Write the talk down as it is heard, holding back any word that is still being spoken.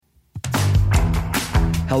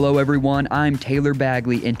Hello everyone, I'm Taylor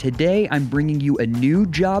Bagley, and today I'm bringing you a new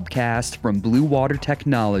jobcast from Blue Water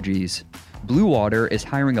Technologies. Blue Water is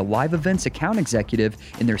hiring a live events account executive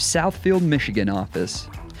in their Southfield, Michigan office.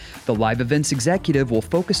 The live events executive will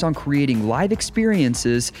focus on creating live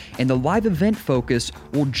experiences, and the live event focus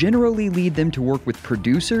will generally lead them to work with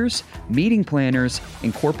producers, meeting planners,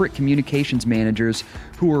 and corporate communications managers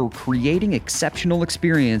who are creating exceptional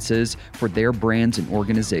experiences for their brands and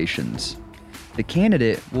organizations. The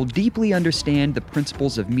candidate will deeply understand the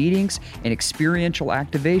principles of meetings and experiential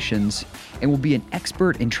activations and will be an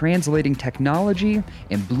expert in translating technology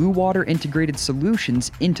and Blue Water integrated solutions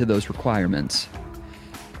into those requirements.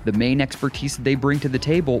 The main expertise they bring to the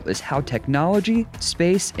table is how technology,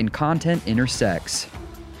 space, and content intersects.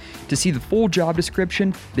 To see the full job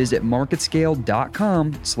description, visit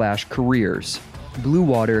marketscale.com/careers. Blue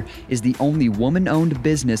Water is the only woman-owned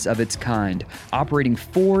business of its kind, operating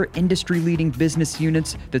 4 industry-leading business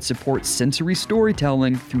units that support sensory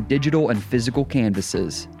storytelling through digital and physical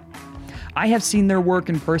canvases. I have seen their work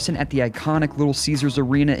in person at the iconic Little Caesars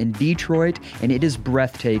Arena in Detroit, and it is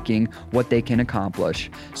breathtaking what they can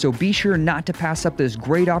accomplish. So be sure not to pass up this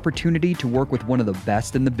great opportunity to work with one of the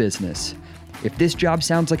best in the business. If this job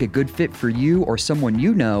sounds like a good fit for you or someone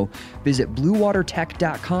you know, visit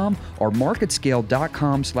bluewatertech.com or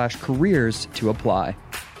marketscale.com/careers to apply.